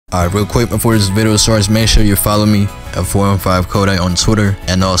Alright, real quick before this video starts, make sure you follow me at 415 Kodak on Twitter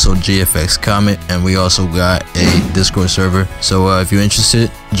and also GFX COMET, and we also got a Discord server. So if you're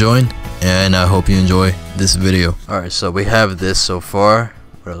interested, join, and I hope you enjoy this video. Alright, so we have this so far.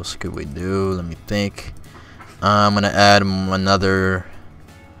 What else could we do? Let me think. I'm gonna add another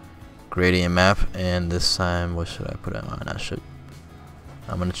gradient map, and this time what should I put it on?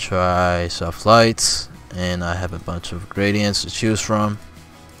 I'm gonna try soft lights, and I have a bunch of gradients to choose from.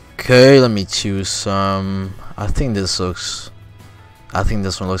 Okay, let me choose some. I think this one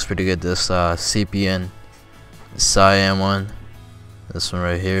looks pretty good. This CPN cyan one, this one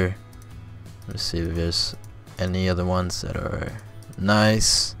right here. Let's see if there's any other ones that are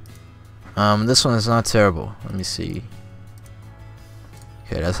nice. This one is not terrible. Let me see.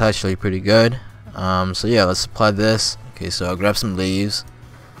 Okay, that's actually pretty good. So yeah, let's apply this. Okay, so I'll grab some leaves.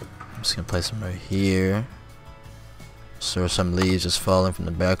 I'm just gonna place them right here. So some leaves just falling from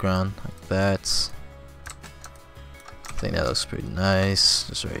the background like that. I think that looks pretty nice.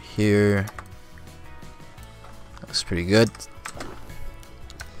 Just right here. Looks pretty good.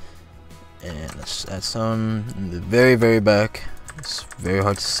 And let's add some in the very back. It's very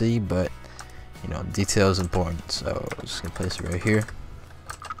hard to see, but you know, detail is important. So I'm just gonna place it right here.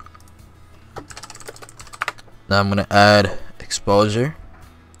 Now I'm gonna add exposure.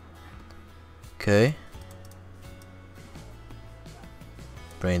 Okay.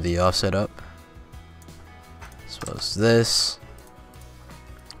 Bring the offset up, as well as this.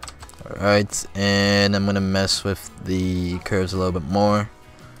 Alright, and I'm gonna mess with the curves a little bit more.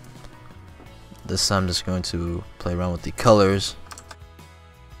 This time I'm just going to play around with the colors.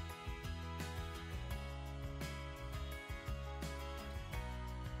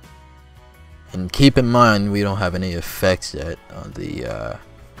 And keep in mind, we don't have any effects yet on the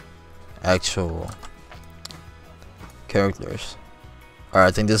actual characters. Alright,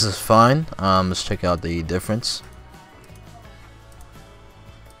 I think this is fine. Let's check out the difference.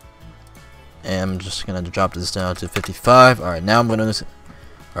 And I'm just gonna drop this down to 55. Alright, now I'm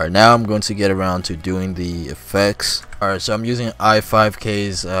going to get around to doing the effects. Alright, so I'm using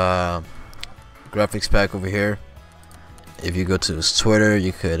i5K's graphics pack over here. If you go to his Twitter,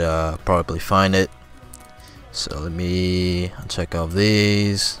 you could probably find it. So let me check out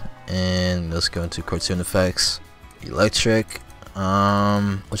these, and let's go into cartoon effects, electric.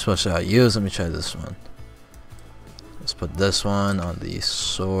 Which one should I use? Let me try this one. Let's put this one on the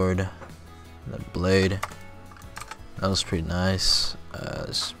sword, the blade. That was pretty nice.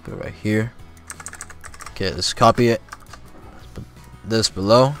 Let's put it right here. Okay, let's copy it. Let's put this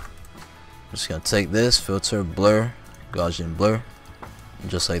below. I'm just gonna take this, filter, blur, Gaussian blur,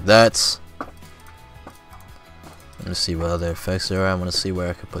 just like that. Let me see what other effects there are. I want to see where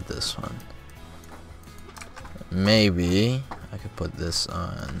I could put this one. Maybe I could put this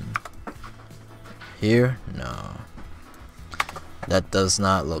on here. No, that does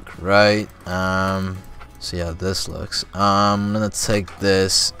not look right. See how this looks. I'm gonna take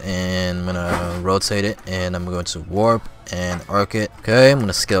this and I'm gonna rotate it, and I'm going to warp and arc it. Okay, I'm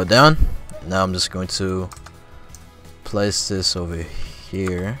gonna scale down. Now I'm just going to place this over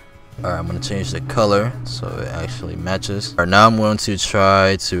here. Alright, I'm gonna change the color so it actually matches. Alright, now I'm going to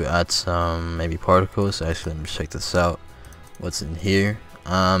try to add some maybe particles. Actually, let me check this out. What's in here?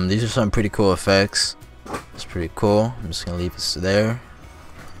 These are some pretty cool effects. It's pretty cool. I'm just gonna leave this there.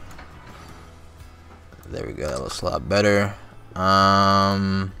 There we go. That looks a lot better.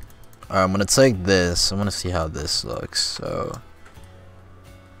 Alright, I'm gonna take this. I want to see how this looks. So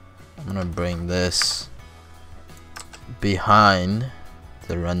I'm gonna bring this behind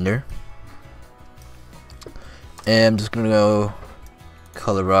the render, and I'm just gonna go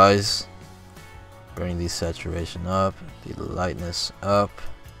colorize, bring the saturation up, the lightness up,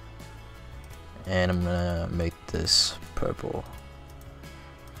 and I'm gonna make this purple.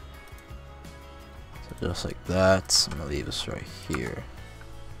 So just like that. I'm gonna leave this right here.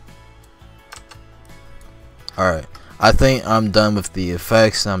 Alright, I think I'm done with the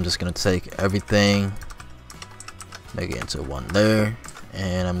effects. I'm just gonna take everything, make it into one layer,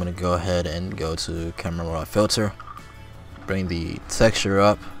 and I'm gonna go ahead and go to camera raw filter, bring the texture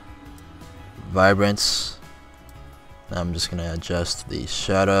up, vibrance. Now I'm just gonna adjust the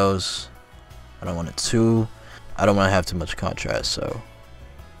shadows. I don't want to have too much contrast, so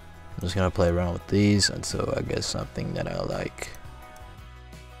I'm just gonna play around with these until I get something that I like.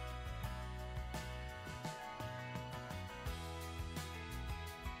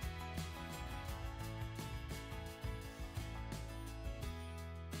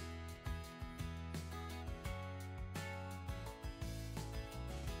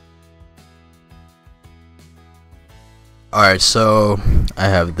 Alright, so I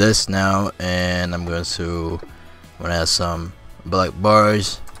have this now, and I'm going to add some black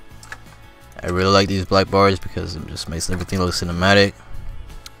bars. I really like these black bars because it just makes everything look cinematic,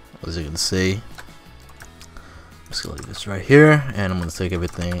 as you can see. I'm just gonna leave this right here, and I'm gonna take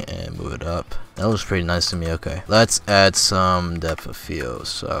everything and move it up. That looks pretty nice to me. Okay, let's add some depth of field.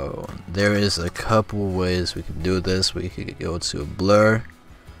 So there is a couple ways we could do this. We could go to blur,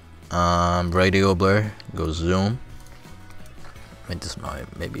 radial blur, go zoom, make this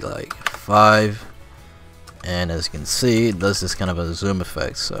maybe like 5, and as you can see, it does this kind of a zoom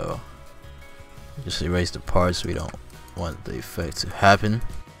effect. So just erase the parts we don't want the effect to happen.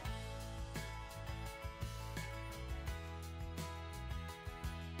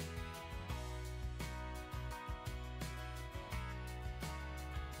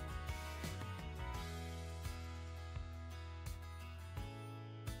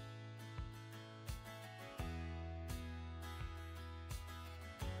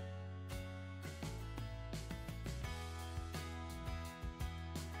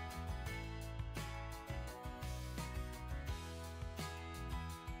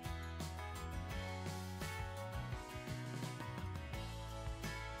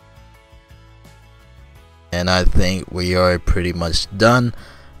 And I think we are pretty much done.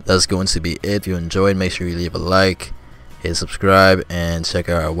 That's going to be it. If you enjoyed, make sure you leave a like, hit subscribe, and check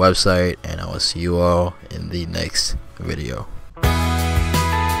out our website, and I will see you all in the next video.